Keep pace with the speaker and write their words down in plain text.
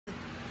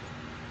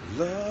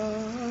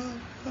Lord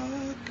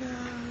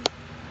God.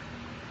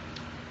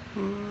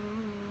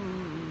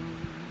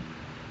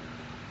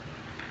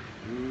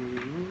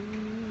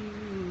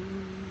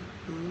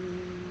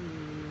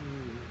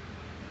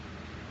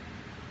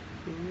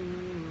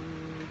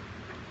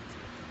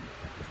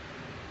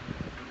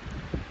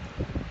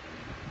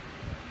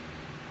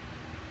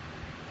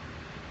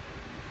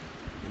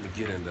 Let me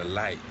get in the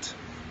light.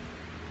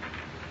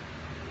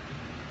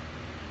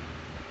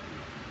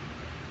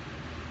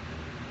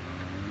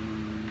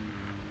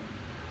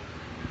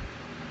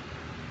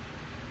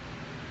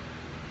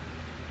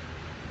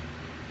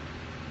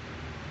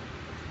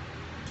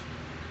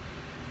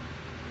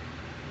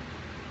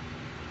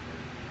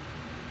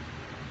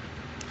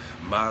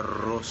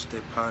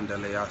 Maroste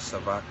pandale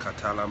asava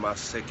katalama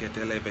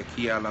seketele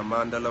bekia la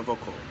mandala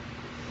voko.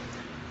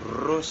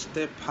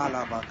 Roste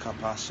palava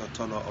kapaso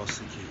tolo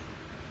osiki.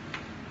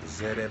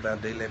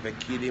 Zerebandele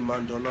bekiri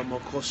mandolo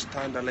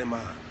mokostandale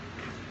ma.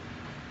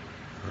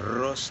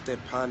 Roste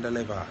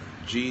pandaleva.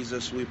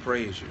 Jesus, we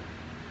praise you.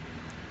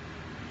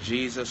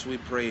 Jesus, we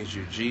praise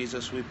you.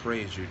 Jesus, we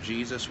praise you.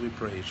 Jesus, we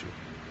praise you.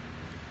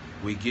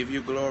 We give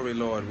you glory,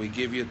 Lord. We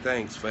give you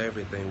thanks for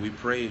everything. We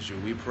praise you.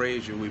 We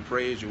praise you. We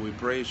praise you. We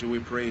praise you. We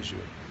praise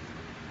you.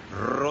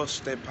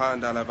 Roste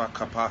pandaleva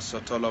kapaso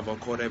tolovo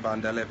kore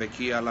bandaleve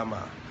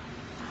kialama.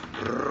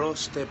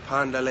 Roste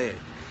pandale.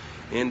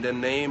 In the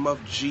name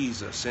of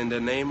Jesus. In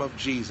the name of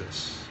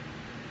Jesus.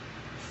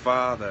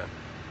 Father,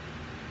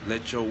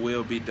 let your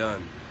will be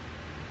done.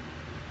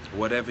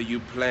 Whatever you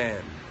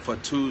plan for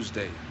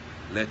Tuesday,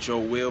 let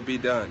your will be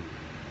done.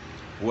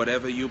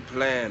 Whatever you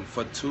plan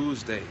for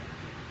Tuesday,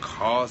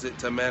 cause it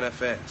to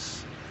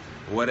manifest.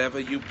 Whatever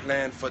you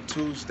plan for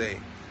Tuesday,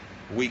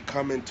 we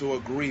come into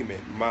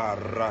agreement.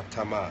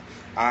 Maratama.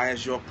 I,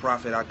 as your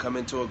prophet, I come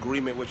into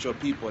agreement with your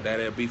people that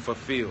it be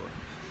fulfilled.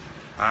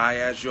 I,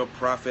 as your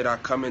prophet, I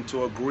come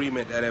into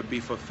agreement that it be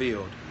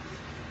fulfilled.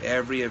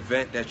 Every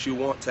event that you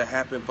want to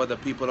happen for the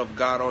people of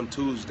God on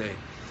Tuesday,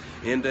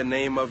 in the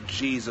name of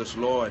Jesus,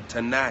 Lord,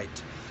 tonight,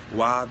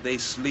 while they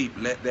sleep,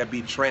 let there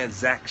be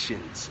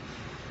transactions.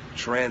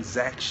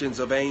 Transactions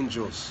of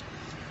angels.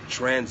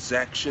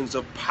 Transactions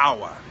of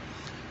power,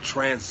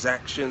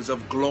 transactions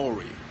of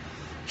glory,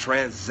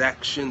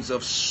 transactions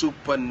of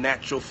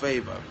supernatural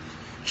favor,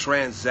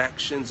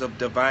 transactions of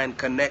divine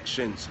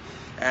connections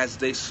as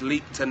they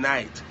sleep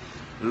tonight.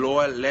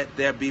 Lord, let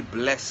there be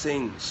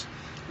blessings.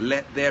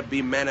 Let there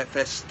be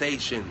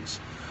manifestations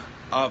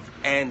of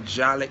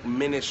angelic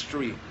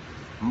ministry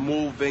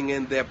moving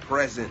in their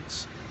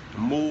presence,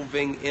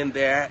 moving in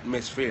their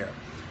atmosphere,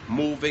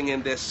 moving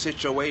in their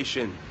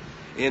situation.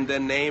 In the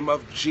name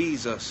of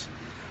Jesus,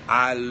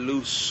 I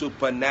lose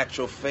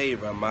supernatural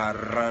favor. In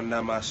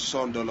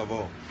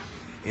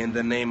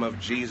the name of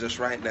Jesus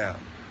right now,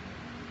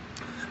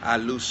 I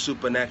lose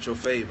supernatural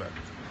favor.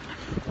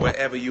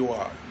 Wherever you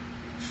are,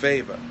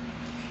 favor,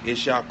 it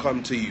shall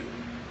come to you.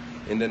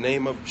 In the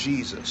name of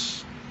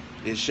Jesus,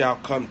 it shall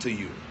come to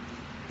you.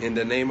 In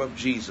the name of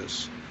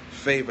Jesus,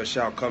 favor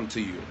shall come to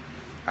you.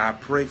 I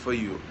pray for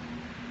you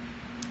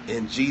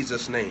in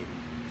Jesus' name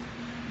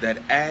that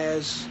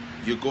as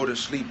you go to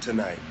sleep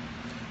tonight,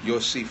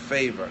 you'll see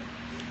favor,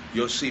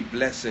 you'll see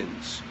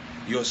blessings,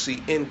 you'll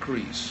see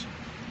increase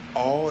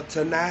all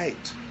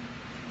tonight.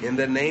 In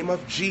the name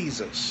of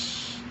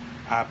Jesus,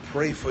 I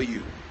pray for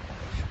you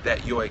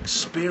that you'll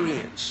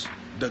experience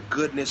the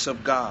goodness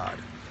of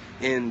God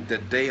in the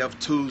day of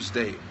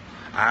Tuesday.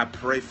 I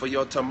pray for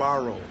your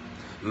tomorrow.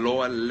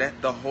 Lord,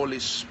 let the Holy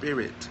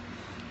Spirit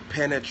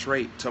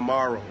penetrate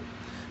tomorrow.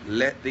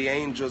 Let the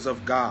angels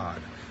of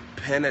God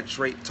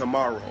penetrate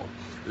tomorrow.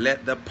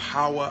 Let the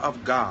power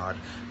of God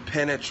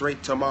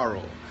penetrate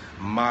tomorrow.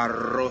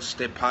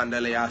 Maroste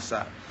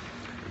pandeleasa.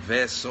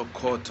 Veso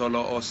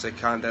kotolo ose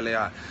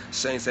candelea.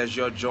 Saints, as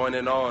you're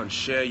joining on,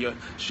 share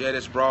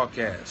this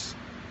broadcast.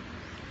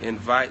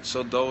 Invite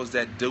so those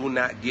that do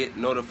not get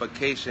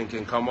notification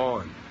can come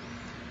on.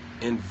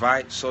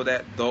 Invite so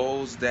that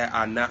those that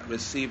are not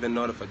receiving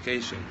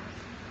notification.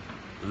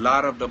 A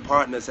lot of the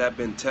partners have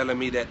been telling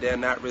me that they're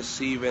not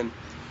receiving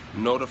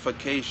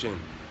notification.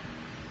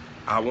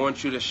 I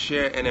want you to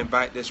share and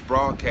invite this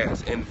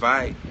broadcast.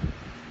 Invite.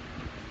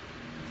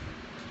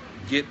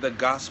 Get the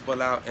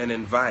gospel out and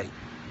invite.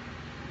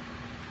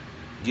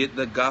 Get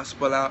the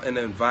gospel out and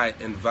invite.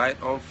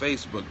 Invite on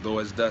Facebook, though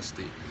it's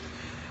dusty.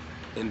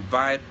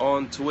 Invite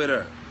on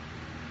Twitter.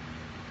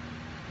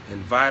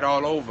 Invite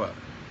all over.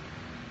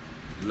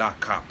 La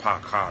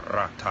kapaka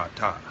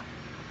ratata.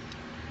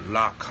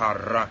 La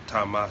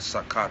karata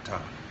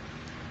masakata.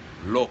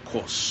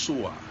 Loko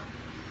sua.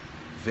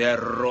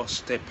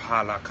 Veroste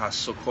pala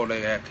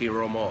kasokole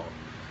akiromo.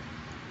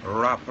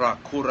 Rapra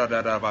kura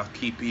dadava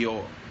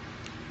kipio.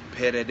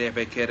 Pere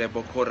deve kere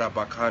bokora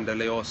bakanda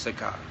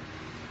leoseka.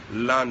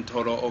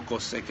 Lantoro oko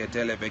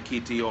seketele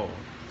vekitio.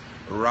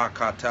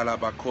 Rakatala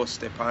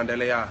bakoste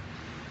pandelea.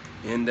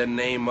 In the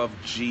name of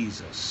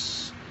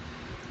Jesus.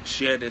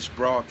 Share this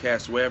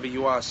broadcast wherever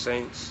you are,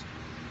 saints.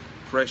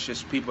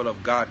 Precious people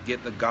of God,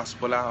 get the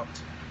gospel out.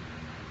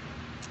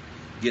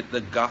 Get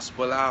the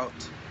gospel out.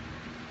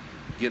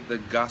 Get the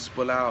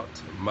gospel out.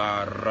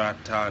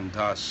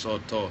 Maratanda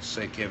soto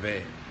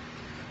sekeve.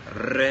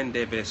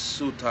 Rende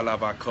besuta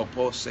lava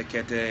kopo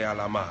sekete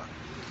alama.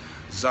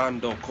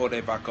 Zando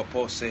kode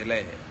bakapo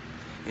sele.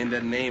 In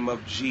the name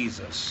of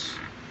Jesus.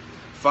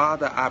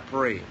 Father, I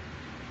pray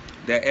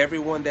that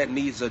everyone that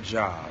needs a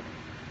job,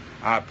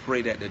 I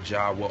pray that the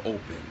job will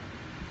open.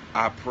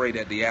 I pray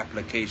that the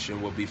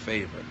application will be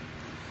favored.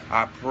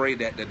 I pray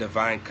that the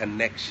divine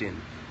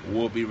connection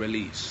will be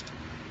released.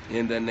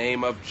 In the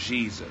name of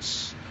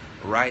Jesus,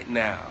 right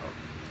now,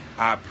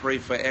 I pray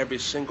for every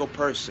single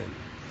person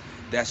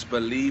that's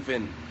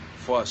believing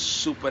for a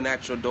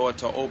supernatural door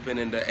to open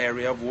in the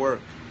area of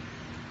work.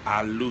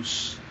 I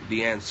loose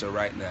the answer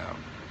right now.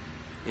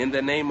 In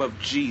the name of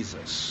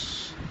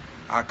Jesus,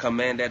 I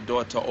command that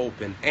door to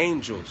open.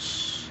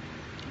 Angels,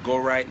 go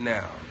right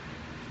now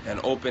and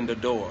open the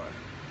door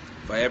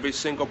for every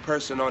single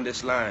person on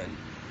this line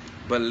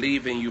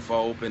believing you for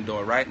open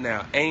door right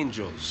now.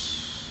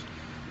 Angels,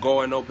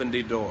 go and open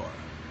the door.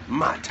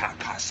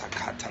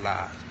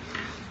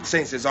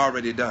 Saints, it's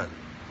already done.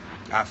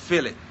 I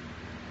feel it.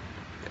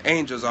 The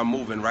angels are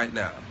moving right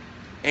now.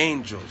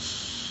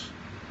 Angels,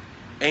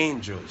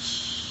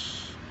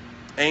 angels,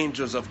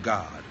 angels of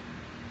God,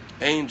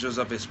 angels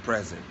of his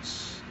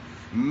presence,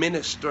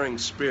 ministering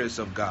spirits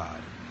of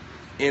God,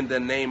 in the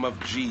name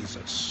of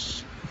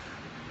Jesus.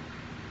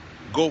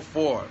 Go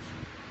forth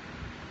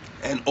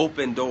and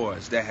open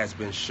doors that has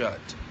been shut.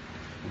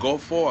 Go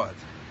forth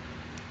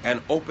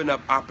and open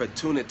up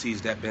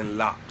opportunities that have been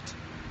locked.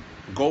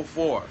 Go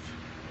forth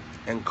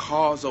and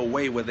cause a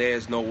way where there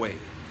is no way.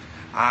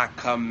 I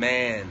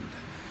command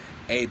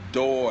a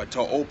door to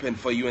open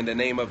for you in the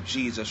name of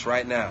Jesus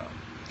right now.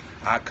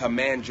 I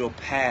command your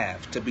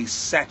path to be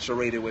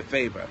saturated with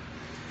favor.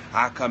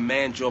 I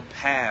command your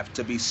path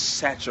to be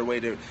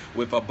saturated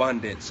with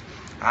abundance.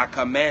 I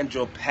command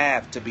your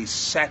path to be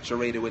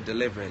saturated with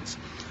deliverance.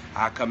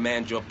 I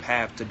command your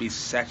path to be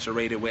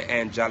saturated with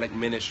angelic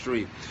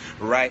ministry.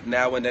 Right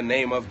now, in the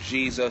name of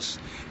Jesus,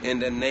 in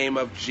the name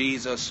of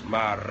Jesus.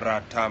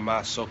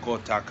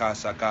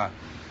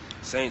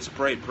 Saints,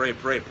 pray, pray,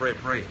 pray, pray,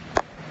 pray.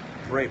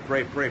 Pray,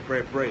 pray, pray,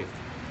 pray, pray.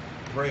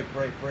 Pray,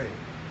 pray, pray.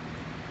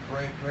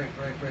 Pray, pray,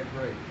 pray, pray,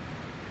 pray.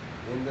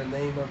 In the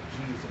name of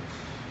Jesus.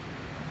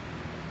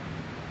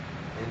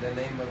 In the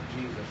name of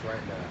Jesus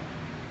right now.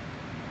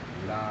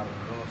 La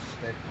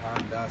roste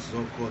panda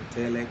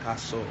sokotele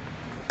kaso.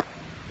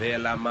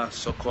 Vela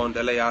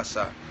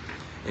masokondeleasa.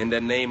 In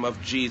the name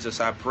of Jesus,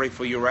 I pray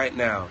for you right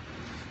now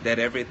that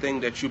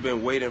everything that you've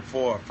been waiting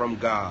for from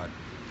God,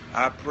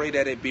 I pray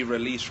that it be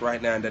released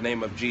right now in the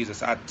name of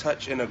Jesus. I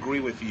touch and agree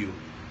with you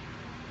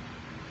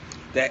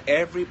that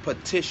every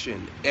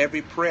petition,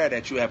 every prayer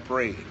that you have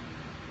prayed,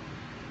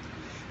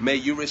 may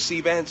you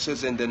receive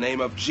answers in the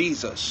name of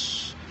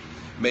Jesus.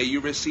 May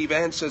you receive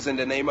answers in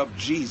the name of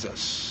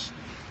Jesus.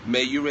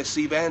 May you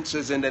receive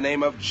answers in the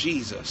name of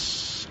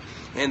Jesus.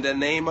 In the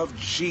name of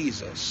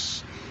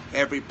Jesus,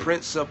 every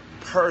prince of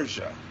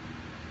Persia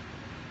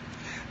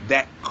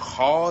that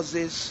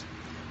causes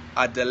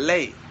a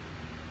delay,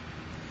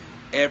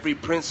 every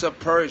prince of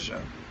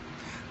Persia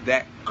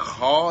that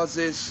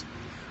causes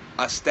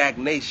a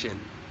stagnation,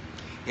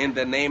 in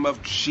the name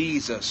of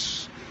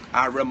Jesus,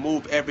 I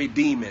remove every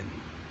demon.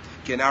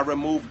 Can I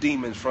remove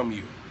demons from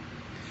you?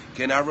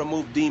 Can I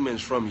remove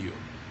demons from you?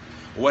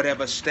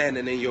 Whatever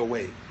standing in your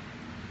way.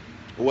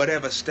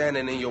 Whatever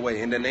standing in your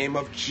way. In the name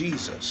of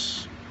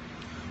Jesus.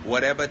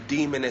 Whatever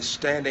demon is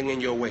standing in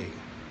your way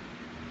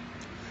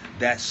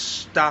that's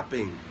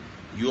stopping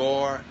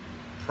your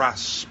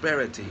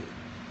prosperity,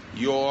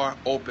 your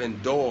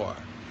open door,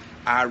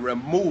 I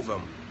remove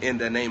them in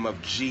the name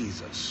of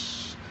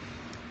Jesus.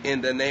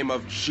 In the name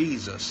of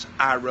Jesus,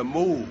 I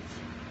remove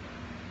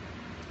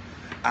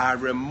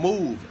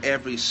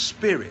every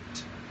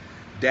spirit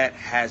that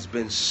has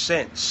been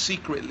sent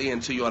secretly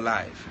into your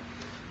life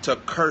to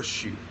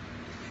curse you.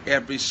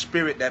 Every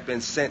spirit that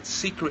been sent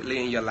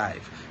secretly in your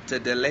life to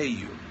delay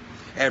you.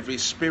 Every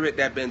spirit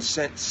that been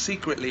sent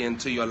secretly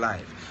into your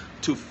life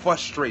to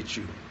frustrate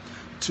you,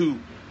 to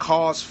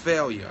cause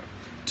failure,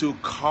 to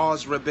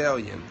cause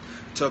rebellion,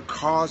 to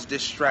cause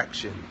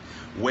distraction.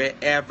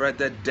 Wherever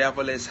the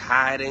devil is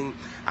hiding,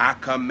 I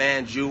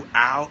command you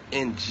out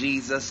in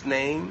Jesus'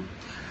 name.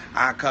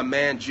 I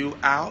command you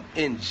out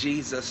in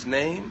Jesus'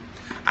 name.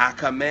 I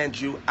command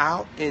you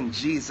out in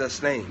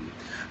Jesus' name.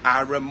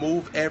 I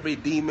remove every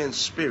demon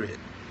spirit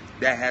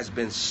that has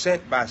been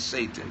sent by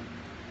Satan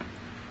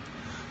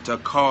to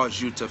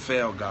cause you to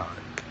fail God,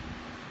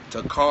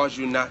 to cause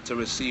you not to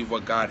receive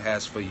what God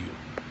has for you,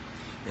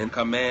 and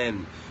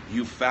command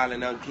you foul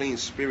and unclean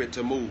spirit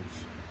to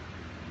move.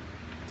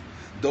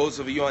 Those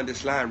of you on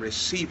this line,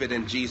 receive it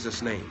in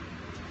Jesus' name.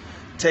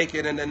 Take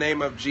it in the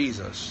name of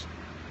Jesus.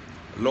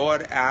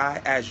 Lord,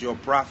 I, as your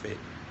prophet,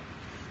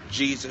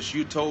 Jesus,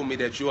 you told me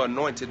that you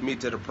anointed me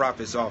to the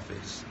prophet's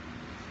office.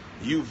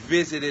 You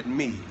visited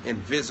me in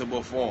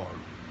visible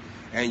form,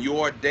 and you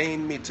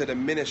ordained me to the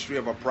ministry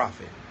of a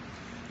prophet.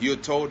 You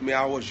told me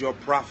I was your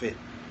prophet,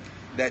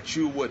 that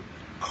you would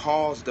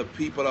cause the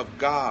people of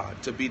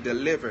God to be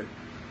delivered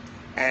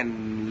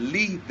and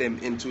lead them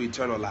into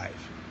eternal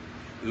life.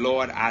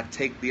 Lord, I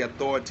take the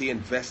authority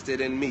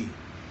invested in me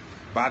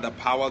by the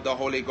power of the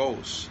Holy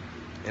Ghost,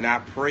 and I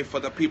pray for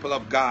the people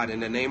of God in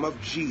the name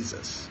of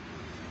Jesus,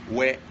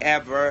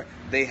 wherever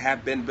they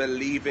have been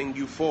believing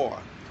you for.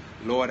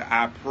 Lord,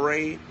 I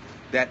pray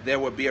that there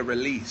will be a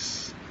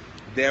release.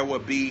 There will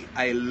be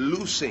a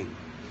loosing.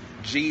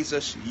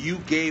 Jesus, you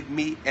gave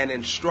me an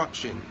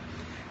instruction,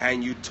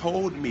 and you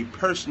told me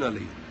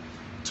personally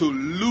to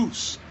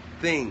loose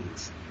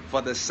things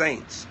for the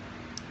saints.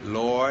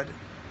 Lord,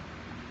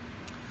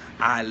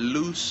 I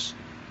loose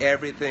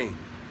everything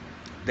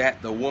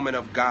that the woman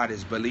of God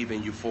is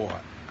believing you for.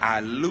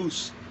 I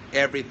loose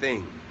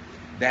everything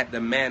that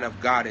the man of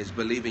God is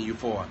believing you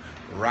for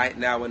right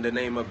now in the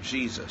name of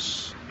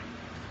Jesus.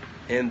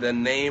 In the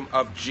name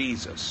of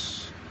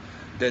Jesus,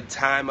 the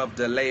time of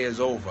delay is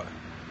over.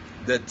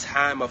 The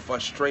time of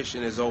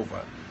frustration is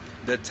over.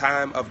 The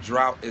time of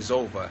drought is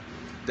over.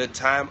 The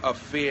time of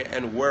fear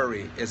and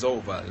worry is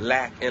over.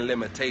 Lack and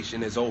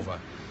limitation is over.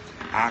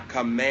 I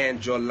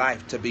command your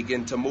life to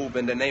begin to move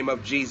in the name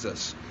of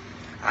Jesus.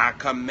 I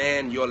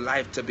command your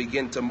life to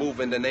begin to move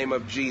in the name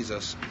of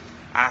Jesus.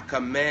 I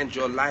command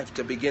your life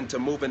to begin to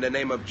move in the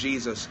name of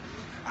Jesus.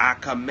 I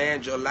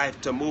command your life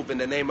to move in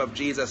the name of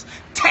Jesus.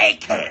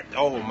 Take it!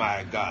 Oh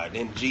my God,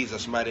 in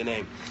Jesus' mighty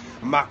name.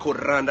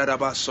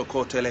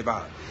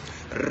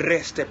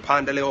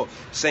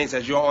 Saints,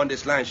 as you're on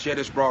this line, share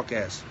this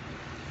broadcast.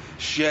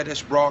 Share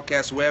this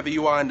broadcast wherever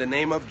you are in the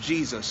name of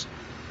Jesus.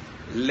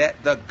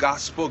 Let the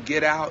gospel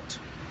get out.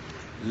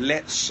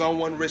 Let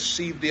someone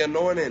receive the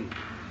anointing.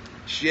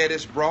 Share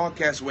this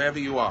broadcast wherever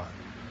you are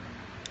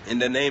in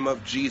the name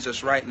of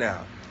Jesus right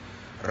now.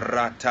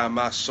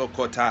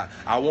 Ratamasokota.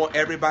 I want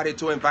everybody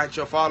to invite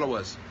your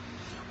followers.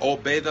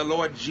 Obey the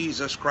Lord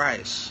Jesus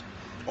Christ.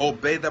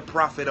 Obey the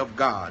prophet of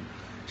God.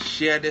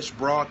 Share this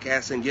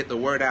broadcast and get the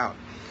word out.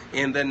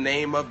 In the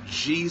name of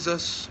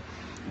Jesus,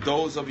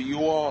 those of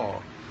you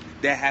all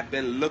that have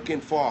been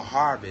looking for a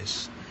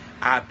harvest,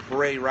 I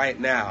pray right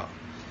now,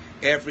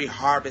 every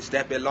harvest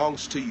that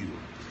belongs to you.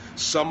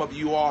 Some of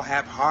you all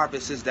have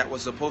harvests that were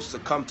supposed to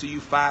come to you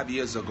 5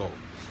 years ago.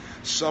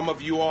 Some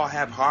of you all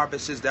have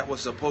harvests that were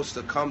supposed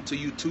to come to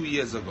you 2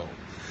 years ago.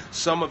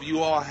 Some of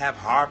you all have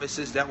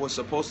harvests that were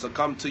supposed to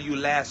come to you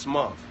last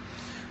month.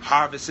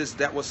 Harvests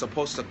that were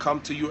supposed to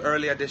come to you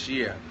earlier this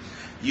year.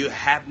 You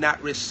have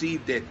not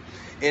received it.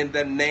 In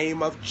the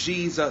name of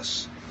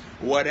Jesus,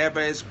 whatever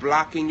is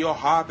blocking your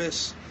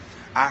harvest,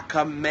 I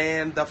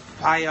command the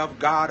fire of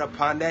God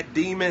upon that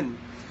demon.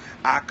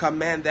 I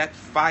command that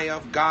fire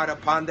of God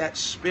upon that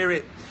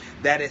spirit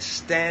that is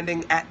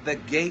standing at the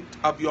gate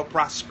of your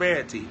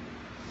prosperity.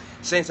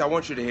 Saints, I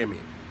want you to hear me.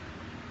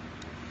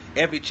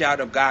 Every child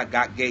of God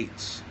got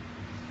gates.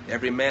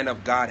 Every man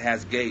of God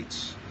has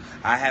gates.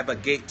 I have a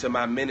gate to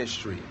my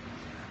ministry.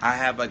 I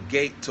have a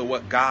gate to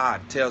what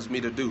God tells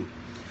me to do.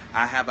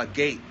 I have a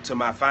gate to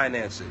my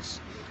finances.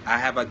 I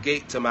have a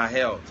gate to my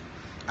health.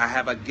 I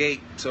have a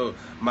gate to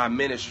my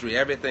ministry,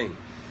 everything.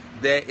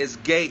 There is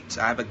gates.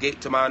 I have a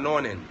gate to my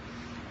anointing.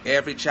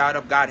 Every child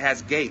of God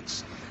has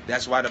gates.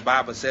 That's why the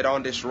Bible said,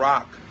 on this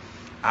rock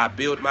I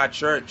build my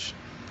church,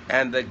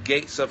 and the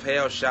gates of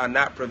hell shall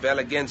not prevail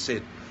against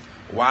it.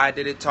 Why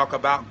did it talk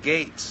about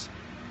gates?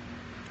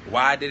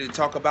 Why did it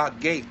talk about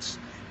gates?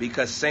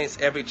 Because, saints,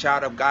 every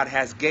child of God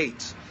has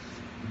gates.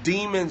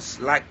 Demons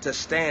like to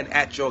stand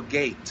at your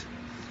gate,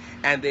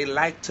 and they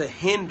like to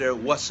hinder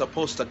what's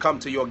supposed to come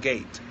to your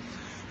gate.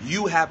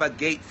 You have a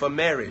gate for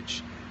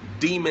marriage.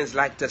 Demons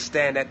like to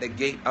stand at the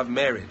gate of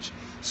marriage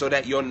so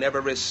that you'll never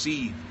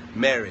receive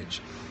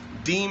marriage.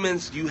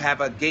 Demons, you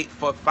have a gate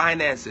for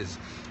finances.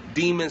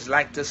 Demons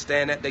like to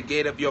stand at the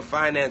gate of your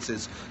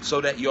finances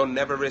so that you'll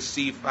never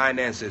receive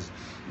finances.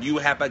 You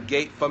have a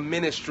gate for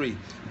ministry.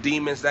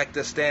 Demons like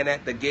to stand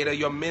at the gate of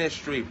your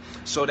ministry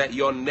so that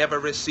you'll never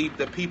receive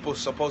the people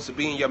supposed to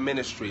be in your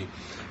ministry,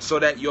 so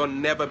that you'll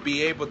never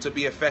be able to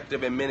be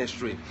effective in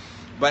ministry.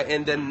 But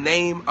in the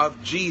name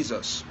of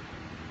Jesus,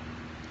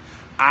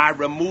 I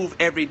remove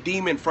every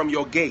demon from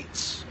your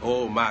gates.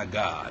 Oh my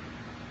God.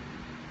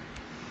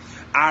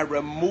 I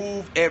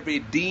remove every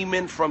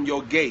demon from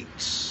your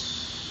gates.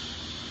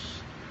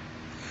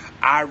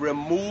 I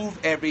remove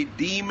every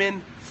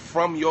demon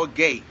from your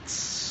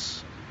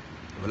gates.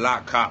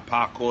 Laka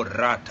pako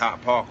rata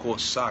pako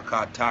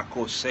saka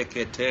tako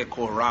sekete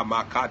ko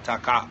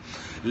ramakataka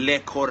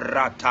leko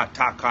rata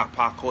taka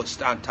pako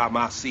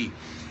stantamasi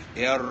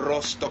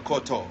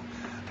erostokoto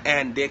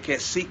and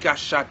dekesika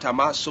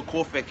shatamasu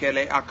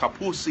kofekele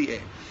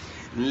akapusie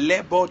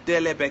lebo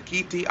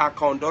delebekiti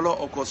akondolo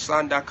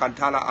okosanda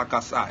kantala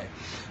akasai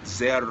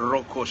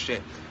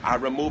zerokoshe. I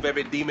remove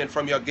every demon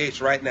from your gates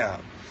right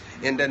now.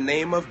 In the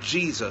name of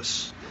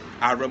Jesus,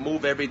 I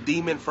remove every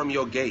demon from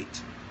your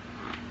gate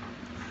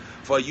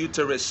for you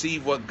to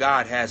receive what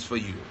God has for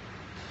you.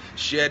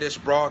 Share this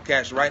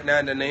broadcast right now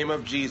in the name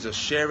of Jesus.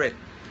 Share it.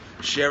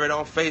 Share it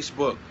on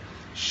Facebook.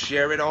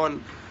 Share it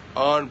on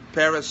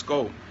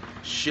Periscope.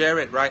 Share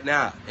it right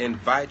now.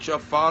 Invite your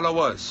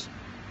followers.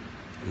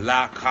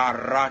 La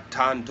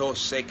karatanto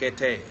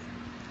sekete.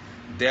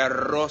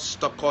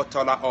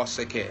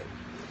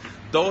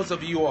 Those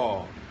of you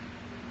all,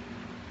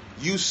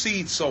 you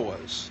seed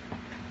sowers,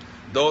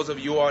 those of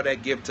you all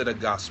that give to the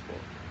gospel,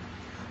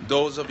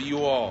 those of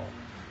you all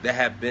that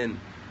have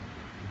been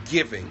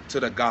giving to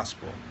the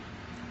gospel,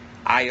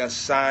 I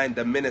assign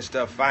the minister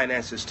of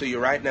finances to you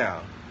right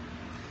now.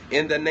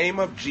 In the name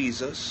of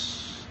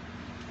Jesus,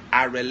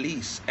 I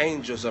release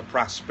angels of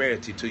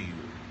prosperity to you.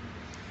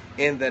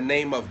 In the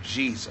name of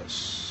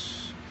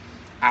Jesus,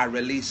 I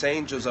release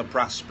angels of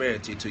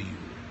prosperity to you.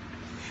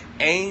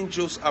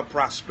 Angels of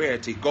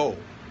prosperity, go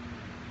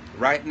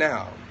right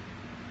now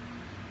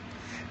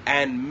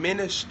and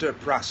minister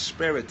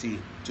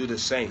prosperity to the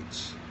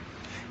saints.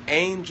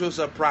 Angels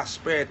of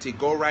prosperity,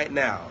 go right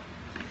now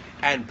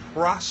and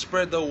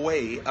prosper the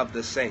way of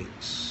the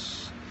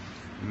saints.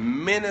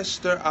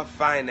 Minister of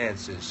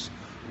finances,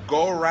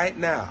 go right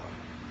now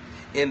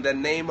in the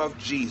name of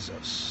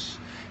Jesus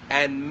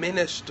and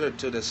minister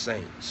to the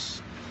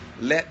saints.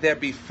 Let there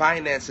be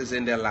finances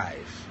in their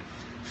life.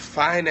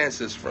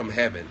 Finances from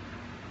heaven.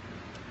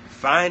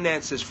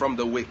 Finances from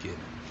the wicked.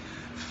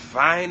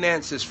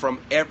 Finances from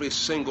every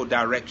single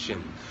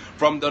direction.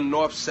 From the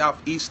north,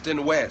 south, east,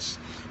 and west.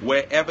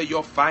 Wherever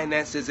your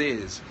finances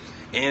is.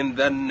 In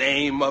the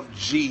name of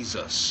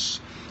Jesus.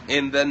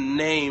 In the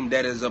name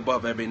that is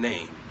above every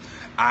name.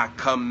 I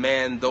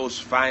command those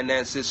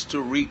finances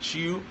to reach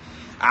you.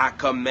 I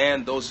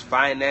command those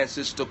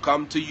finances to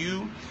come to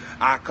you.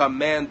 I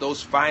command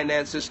those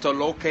finances to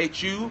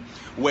locate you.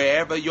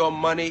 Wherever your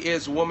money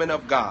is, woman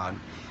of God.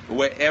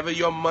 Wherever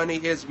your money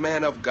is,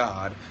 man of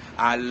God.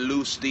 I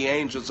loose the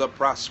angels of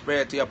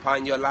prosperity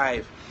upon your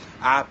life.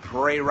 I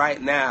pray right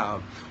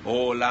now.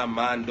 Ola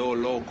mando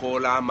loco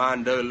la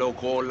mando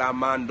loco la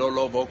mando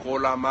loco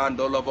la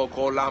mando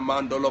loco la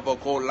mando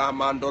loco la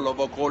mando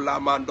loco la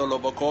mando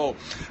loco.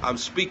 I'm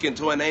speaking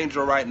to an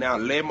angel right now.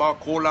 Le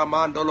macola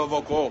mando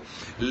loco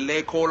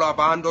le cola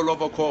bando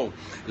loco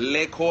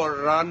le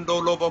corando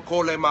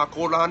loco le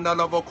macolanda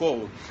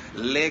loco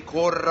le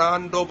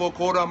corando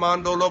bocora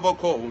mando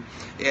loco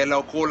e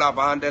locola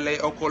bandele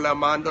ocola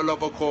mando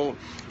loco.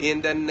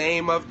 In the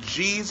name of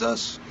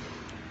Jesus,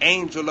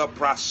 angel of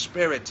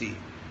prosperity,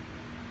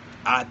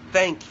 I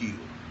thank you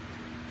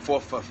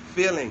for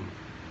fulfilling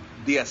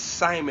the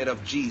assignment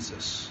of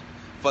Jesus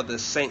for the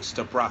saints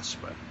to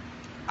prosper.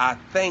 I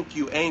thank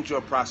you, angel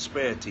of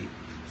prosperity,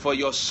 for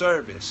your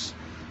service,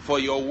 for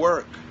your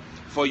work,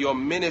 for your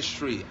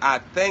ministry. I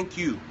thank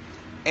you,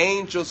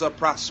 angels of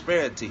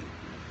prosperity,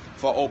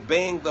 for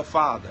obeying the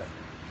Father,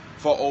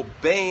 for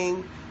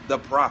obeying the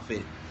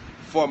prophet,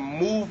 for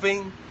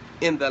moving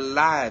in the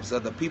lives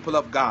of the people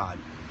of God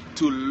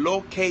to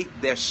locate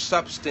their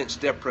substance,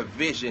 their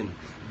provision,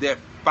 their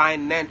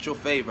financial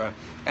favor,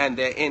 and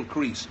their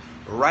increase.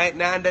 Right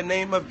now, in the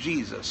name of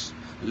Jesus,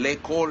 le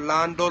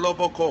colando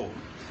loboco,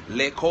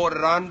 le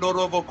corando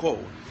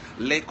loboco,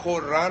 le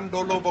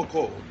corando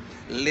loboco,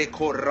 le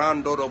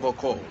corando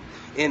loboco.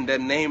 In the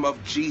name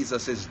of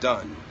Jesus, it's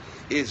done.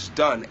 It's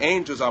done.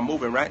 Angels are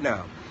moving right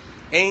now.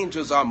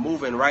 Angels are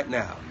moving right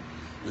now.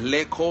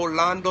 Le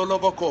colando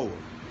loboco,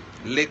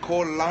 le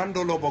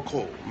colando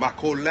loboco, ma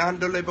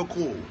colando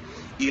loboco.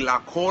 Y la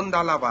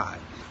conda la vai,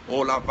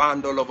 o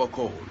lavando lo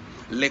voco,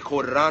 le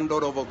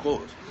corando lo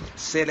voco,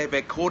 se le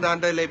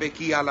becodando le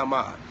bequi a la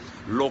mar,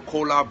 lo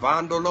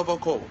colavando lo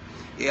voco,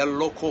 el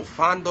lo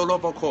cofando lo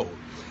voco,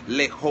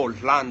 le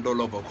colando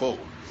lo voco,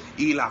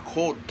 y la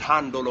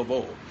cotando lo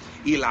vo,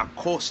 y la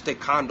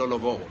costecando lo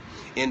vo.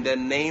 In the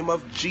name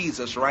of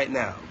Jesus right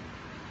now,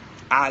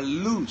 I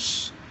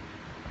loose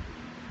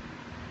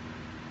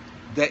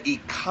the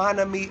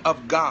economy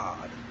of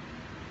God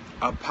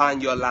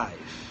upon your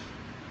life.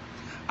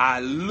 I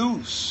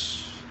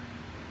loose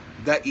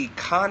the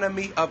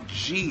economy of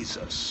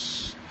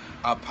Jesus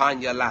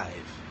upon your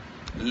life.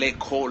 Le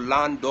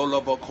colando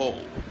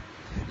lovoco.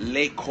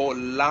 Le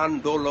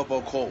colando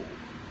lovoco.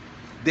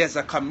 There's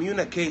a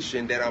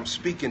communication that I'm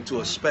speaking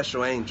to a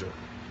special angel.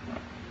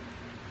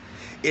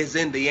 It's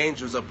in the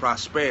angels of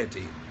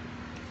prosperity.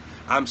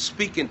 I'm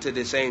speaking to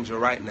this angel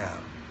right now.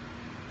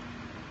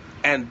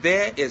 And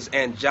there is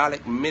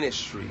angelic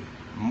ministry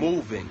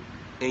moving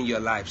in your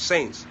life.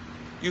 Saints,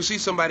 you see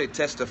somebody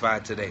testify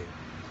today.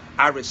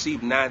 I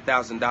received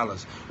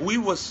 $9,000. We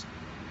was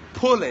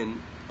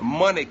pulling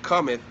money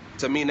cometh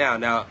to me now.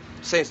 Now,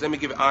 saints, let me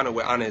give honor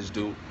where honor is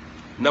due.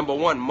 Number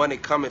one, money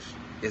cometh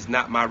is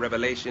not my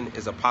revelation.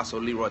 It's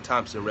Apostle Leroy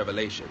Thompson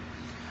revelation.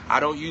 I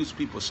don't use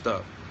people's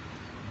stuff.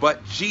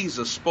 But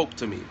Jesus spoke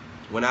to me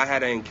when I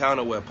had an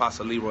encounter with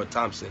Apostle Leroy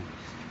Thompson,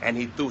 and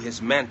he threw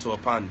his mantle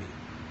upon me.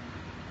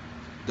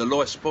 The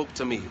Lord spoke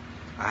to me.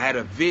 I had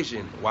a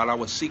vision while I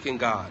was seeking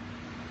God.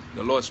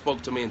 The Lord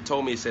spoke to me and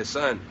told me, he said,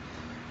 son,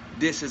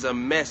 this is a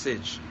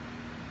message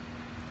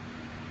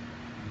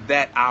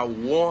that I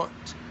want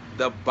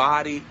the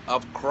body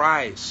of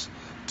Christ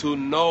to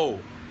know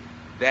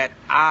that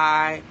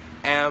I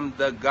am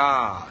the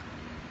God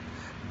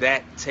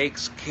that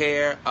takes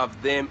care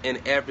of them in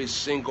every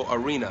single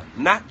arena.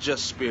 Not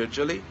just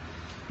spiritually,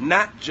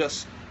 not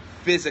just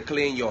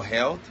physically in your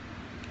health,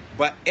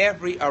 but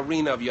every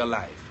arena of your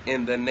life.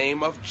 in the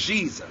name of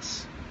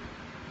Jesus,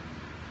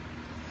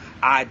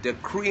 I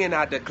decree and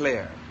I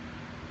declare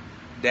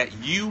that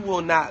you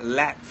will not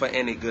lack for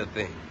any good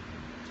thing.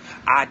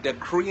 I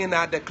decree and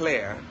I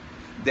declare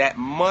that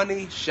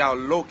money shall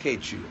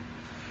locate you.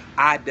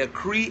 I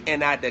decree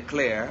and I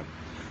declare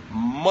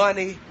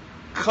money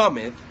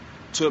cometh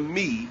to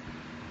me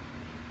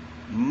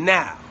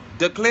now.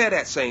 Declare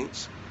that,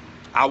 saints.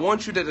 I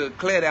want you to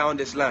declare that on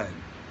this line.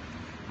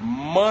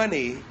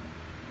 Money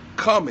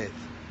cometh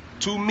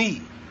to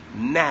me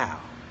now.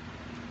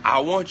 I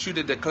want you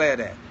to declare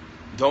that.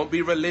 Don't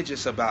be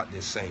religious about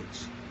this,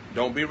 saints.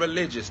 Don't be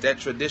religious. That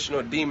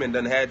traditional demon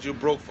done had you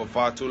broke for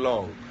far too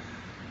long.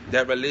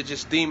 That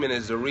religious demon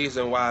is the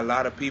reason why a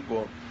lot of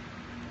people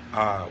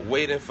are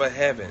waiting for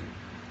heaven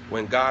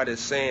when God is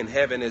saying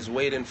heaven is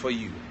waiting for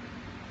you.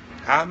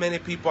 How many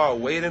people are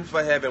waiting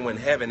for heaven when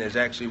heaven is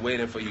actually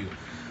waiting for you?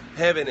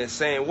 Heaven is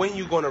saying, when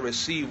you going to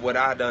receive what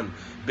I done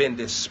been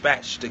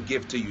dispatched to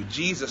give to you?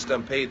 Jesus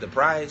done paid the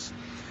price.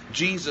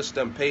 Jesus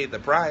done paid the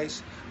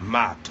price.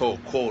 Mato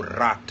ko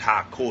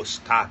rata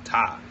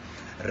kostata.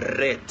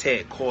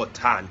 Rete ko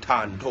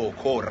tantando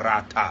ko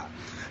rata.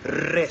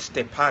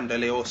 Reste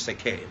pandele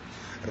oseke.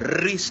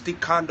 Risti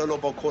candolo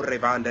bocore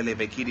vandele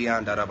vekiri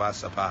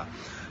andarabasapa.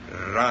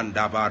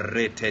 Randa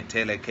barrete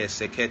teleke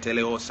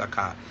seketele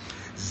osaka.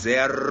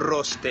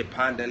 Zeroste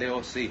pandele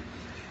osi.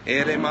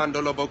 Ere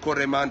mandolo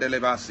bocore mandele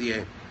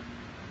vasie.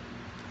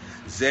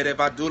 Zere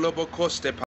vadulo bocoste